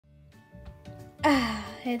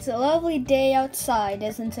It's a lovely day outside,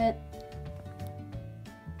 isn't it?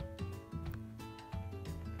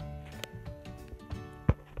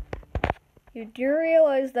 You do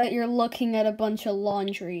realize that you're looking at a bunch of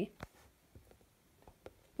laundry.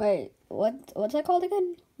 Wait, what's that called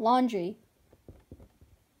again? Laundry.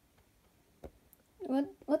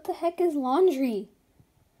 What the heck is laundry?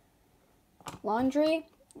 Laundry?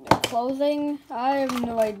 Clothing? I have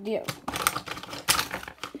no idea.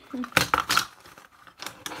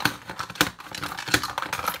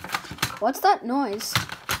 What's that noise?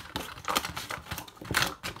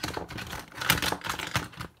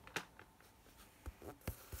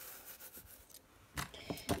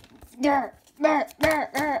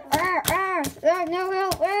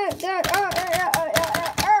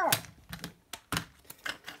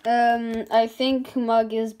 I think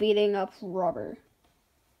Mug is beating up Rubber.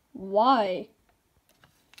 Why?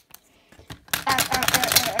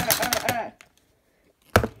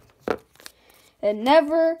 And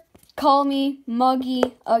never call me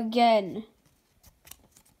Muggy again.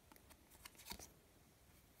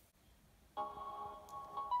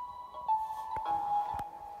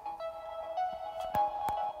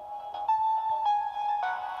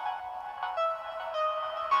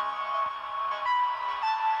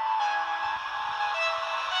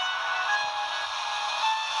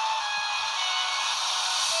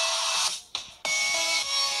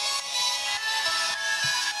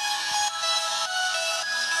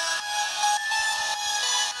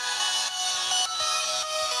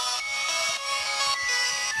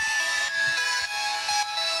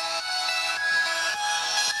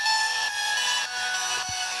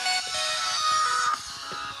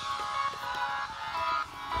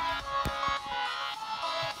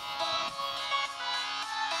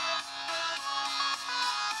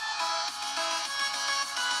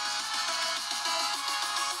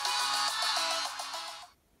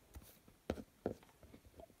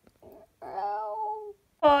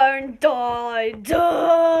 Aren't I done?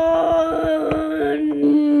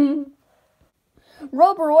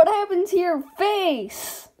 Rubber, what happened to your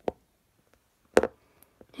face?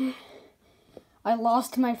 I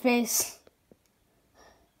lost my face.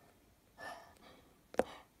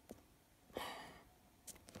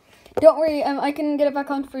 Don't worry, I can get it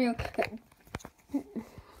back on for you.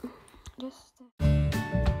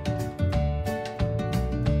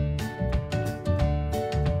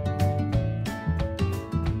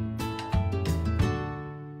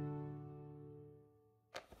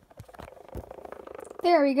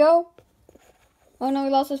 There we go. Oh no, we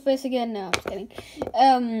lost his face again. No, just kidding.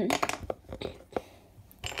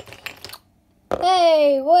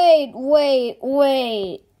 Hey, wait.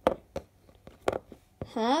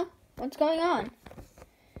 Huh? What's going on?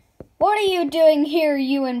 What are you doing here,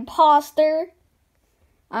 you imposter?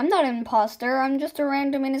 I'm not an imposter. I'm just a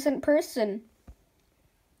random innocent person.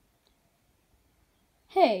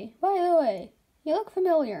 Hey, by the way, you look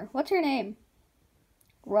familiar. What's your name?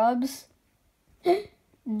 Rubs?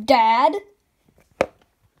 Dad?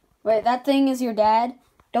 Wait, that thing is your dad?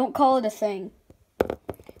 Don't call it a thing.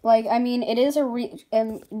 Like, I mean, it is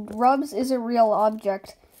Rubs is a real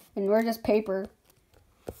object, and we're just paper.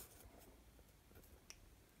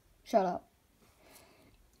 Shut up.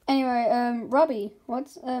 Anyway, Rubby, wait,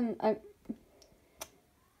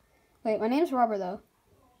 my name's Rubber, though.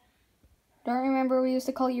 Don't remember we used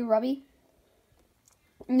to call you Rubby?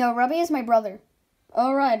 No, Rubby is my brother.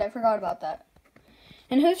 Oh, right, I forgot about that.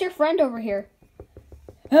 And who's your friend over here?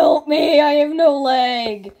 Help me, I have no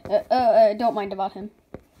leg. Don't mind about him.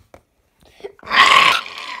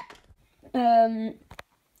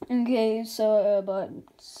 Okay, so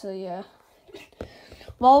yeah.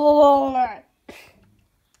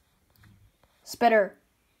 Spitter.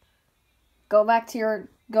 Go back to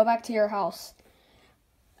your house.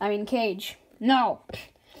 I mean, cage. No.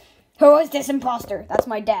 Who is this imposter? That's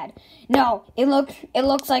my dad. No, it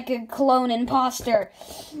looks like a clone imposter.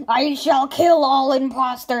 I shall kill all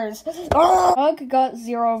imposters. Bug got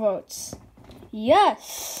 0 votes.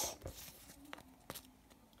 Yes.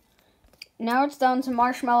 Now it's down to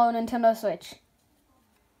Marshmallow and Nintendo Switch.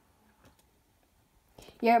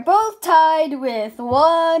 You're both tied with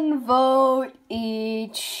 1 vote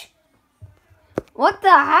each. What the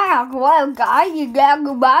heck? Well, guy, you got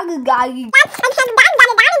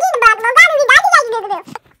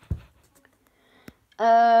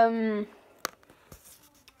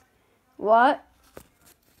what?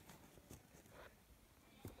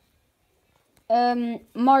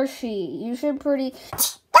 Marshy, you should pretty...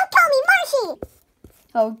 Don't call me Marshy!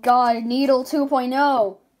 Oh god, Needle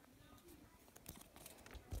 2.0.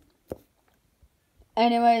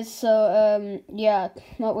 Anyways, so, yeah,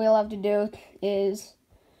 what we'll have to do is,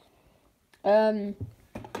 we'll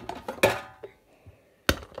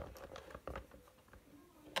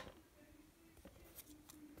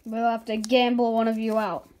have to gamble one of you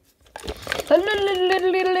out.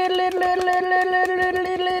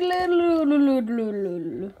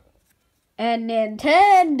 And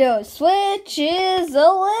Nintendo Switch is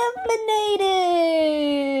eliminated!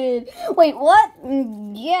 Wait, what?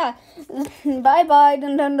 Yeah. Bye-bye,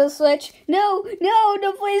 Nintendo Switch. No,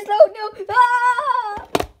 please, no. Ah!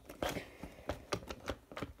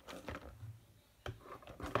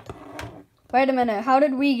 Wait a minute, how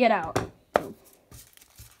did we get out?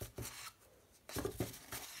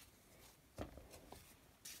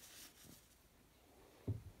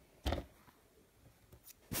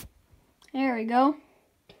 There we go.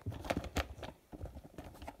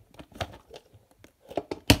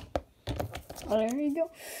 Oh, there you go.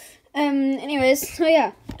 Anyways, so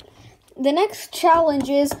yeah. The next challenge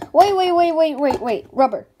is... Wait,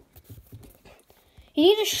 Rubber. You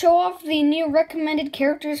need to show off the new recommended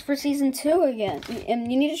characters for Season 2 again. You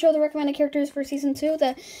need to show the recommended characters for Season 2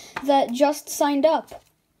 that just signed up.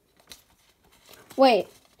 Wait.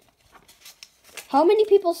 How many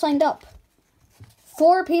people signed up?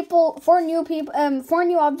 4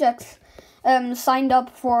 new objects signed up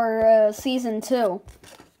for Season 2.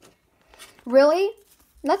 Really?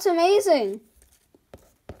 That's amazing.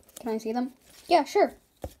 Can I see them? Yeah, sure.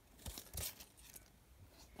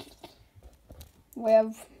 We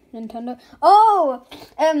have Nintendo. Oh,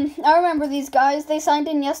 I remember these guys. They signed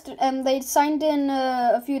in yesterday. They signed in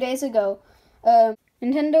a few days ago.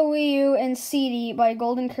 Nintendo Wii U and CD by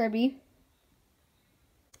Golden Kirby.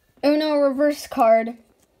 Uno Reverse Card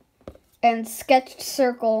and Sketched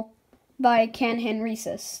Circle by Can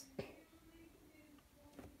Henrisis.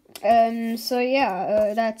 So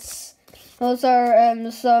yeah, those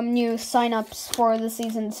are some new sign-ups for the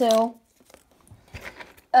Season 2.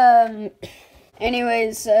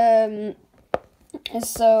 Anyways,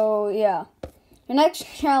 so yeah. The next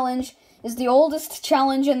challenge is the oldest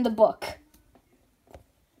challenge in the book.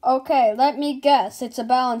 Okay, let me guess. It's a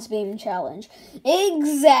balance beam challenge.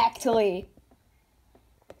 Exactly.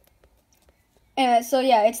 So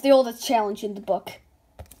yeah, it's the oldest challenge in the book.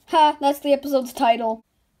 Ha, that's the episode's title.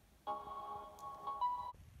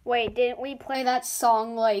 Wait, didn't we play that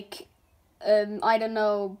song like, I don't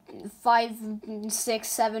know, 5, 6,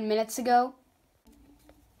 7 minutes ago?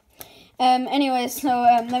 Anyways, so,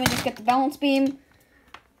 let me just get the balance beam.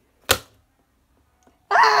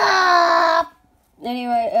 Ah!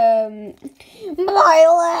 Anyway, my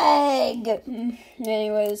leg!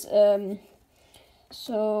 Anyways,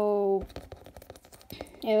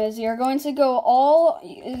 you're going to go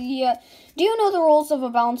yeah. Do you know the rules of a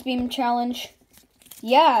balance beam challenge?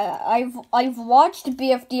 Yeah, I've watched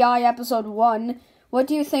BFDI episode 1. What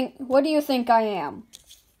do you think I am?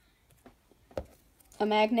 A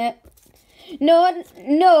magnet? No,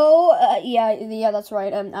 yeah, that's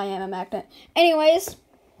right. I am a magnet. Anyways,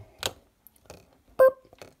 boop.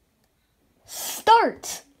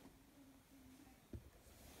 Start.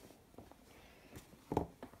 Do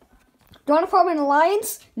you want to form an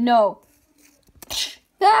alliance? No.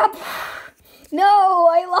 Ah, no,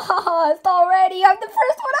 I lost already. I'm the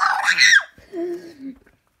first one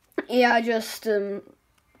out. Yeah, just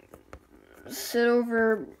sit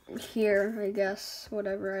over here, I guess.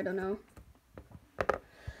 Whatever, I don't know.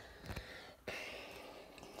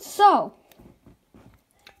 So,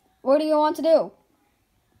 what do you want to do?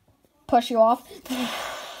 Push you off?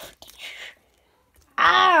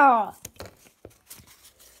 Ow!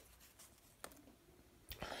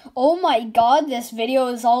 Oh my god, this video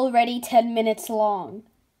is already 10 minutes long.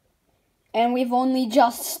 And we've only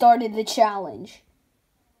just started the challenge.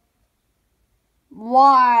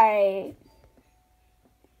 Why?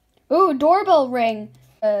 Ooh, doorbell ring.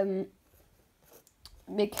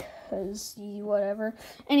 Because whatever.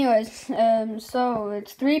 Anyways, so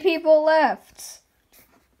it's 3 people left.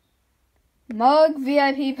 Mug,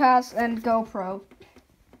 VIP pass, and GoPro.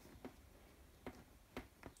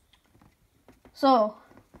 So,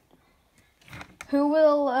 who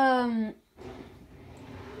will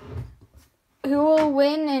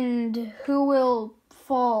win and who will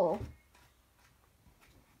fall?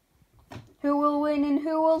 Who will win and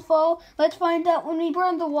who will fall? Let's find out when we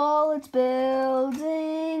burn the wall. It's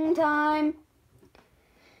building time.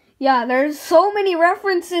 Yeah, there's so many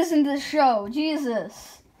references in this show.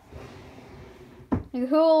 Jesus. Who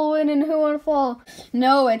will win and who will fall?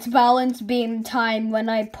 No, it's balance beam time when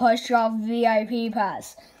I push off VIP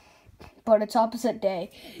pass. But it's opposite day.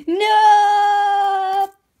 No!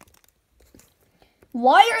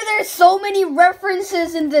 Why are there so many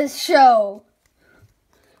references in this show?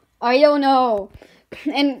 I don't know.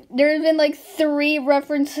 And there's been like 3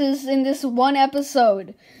 references in this one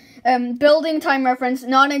episode. Building time reference,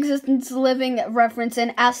 non-existent living reference,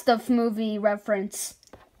 and Astaf movie reference.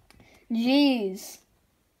 Jeez.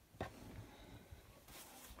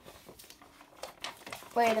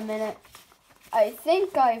 Wait a minute. I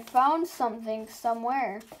think I found something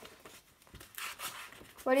somewhere.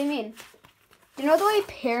 What do you mean? You know the way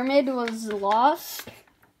Pyramid was lost?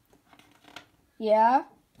 Yeah?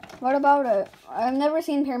 What about it? I've never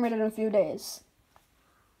seen Pyramid in a few days.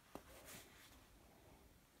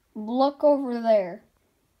 Look over there.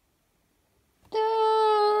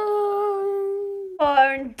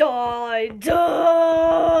 Dun, dun, dun.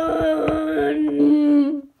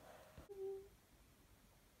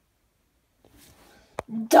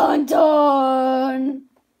 Dun, dun.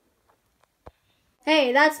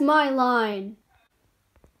 Hey, that's my line.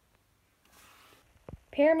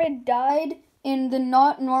 Pyramid died in the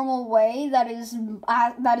not normal way that his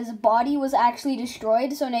body was actually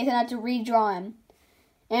destroyed, so Nathan had to redraw him.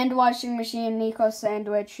 And washing machine, Nico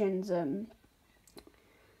sandwich, and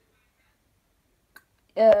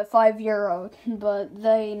 €5, but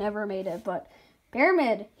they never made it. But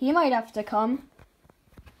Pyramid, he might have to come.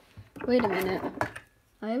 Wait a minute,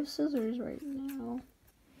 I have scissors right now.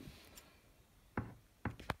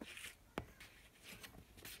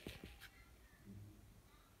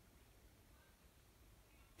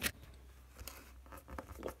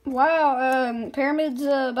 Wow, Pyramid's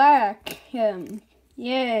back.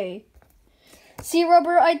 Yay. See,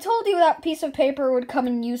 Rubber, I told you that piece of paper would come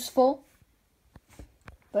in useful.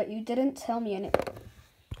 But you didn't tell me any.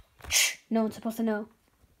 Shh, no one's supposed to know.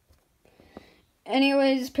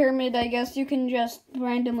 Anyways, Pyramid, I guess you can just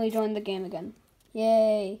randomly join the game again.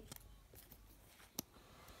 Yay.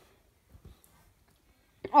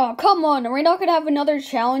 Oh, come on, are we not gonna have another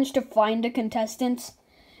challenge to find a contestant?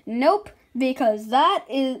 Nope. Because that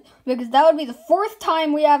would be the 4th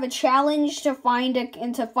time we have a challenge to find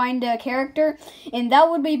a character, and that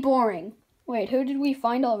would be boring. Wait, who did we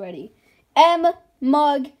find already? M,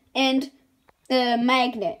 Mug, and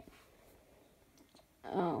Magnet.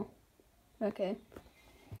 Oh, okay.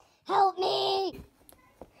 Help me!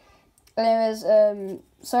 Anyways,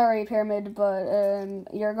 sorry, Pyramid, but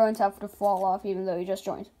you're going to have to fall off even though you just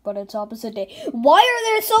joined. But it's opposite day. Why are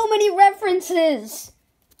there so many references?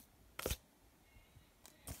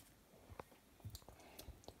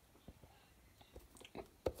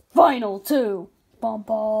 Final 2. Bum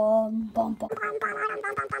bum bum bum.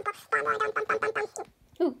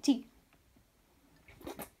 Ooh, tea.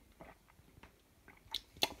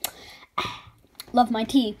 Love my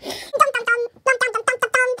tea.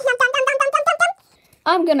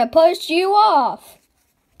 I'm gonna push you off.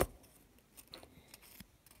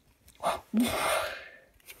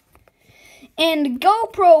 And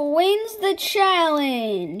GoPro wins the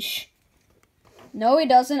challenge. No, he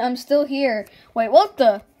doesn't. I'm still here. Wait, what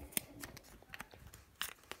the?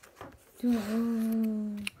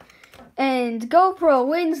 And GoPro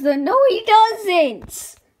wins the... No, he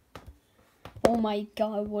doesn't! Oh my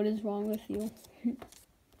god, what is wrong with you?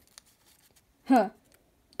 Huh.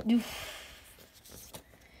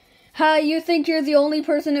 Huh, you think you're the only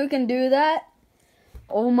person who can do that?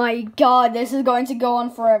 Oh my god, this is going to go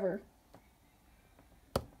on forever.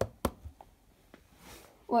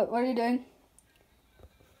 What are you doing?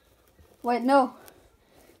 Wait, no.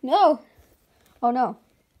 No! Oh no.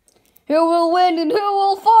 Who will win and who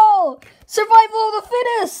will fall? Survival of the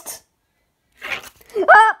fittest!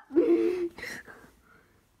 Ah!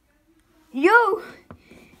 Yo!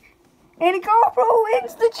 And GoPro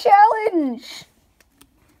wins the challenge!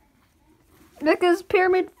 Because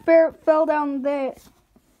Pyramid fell down there.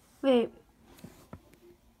 Wait.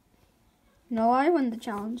 No, I won the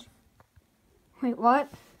challenge. Wait,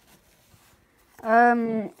 what?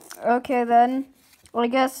 Okay then. Well, I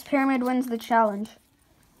guess Pyramid wins the challenge.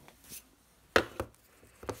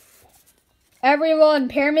 Everyone,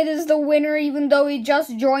 Pyramid is the winner even though he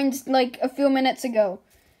just joined like a few minutes ago.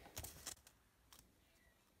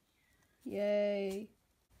 Yay.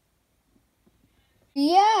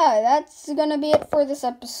 Yeah, that's gonna be it for this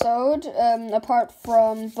episode. Apart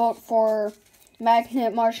from vote for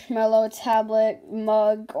Magnet, Marshmallow, Tablet,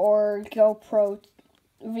 Mug, or GoPro,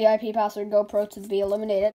 VIP password GoPro to be eliminated.